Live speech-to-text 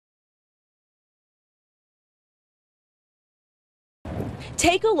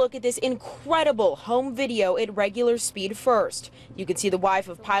Take a look at this incredible home video at regular speed first. You can see the wife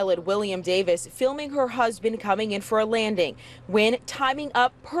of pilot William Davis filming her husband coming in for a landing when, timing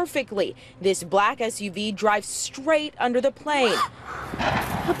up perfectly, this black SUV drives straight under the plane,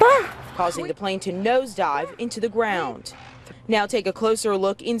 causing the plane to nosedive into the ground. Now take a closer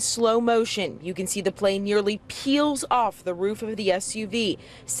look in slow motion. You can see the plane nearly peels off the roof of the SUV,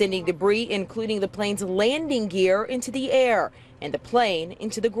 sending debris, including the plane's landing gear, into the air and the plane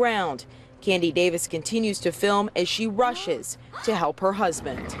into the ground. Candy Davis continues to film as she rushes to help her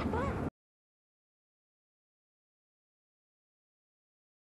husband.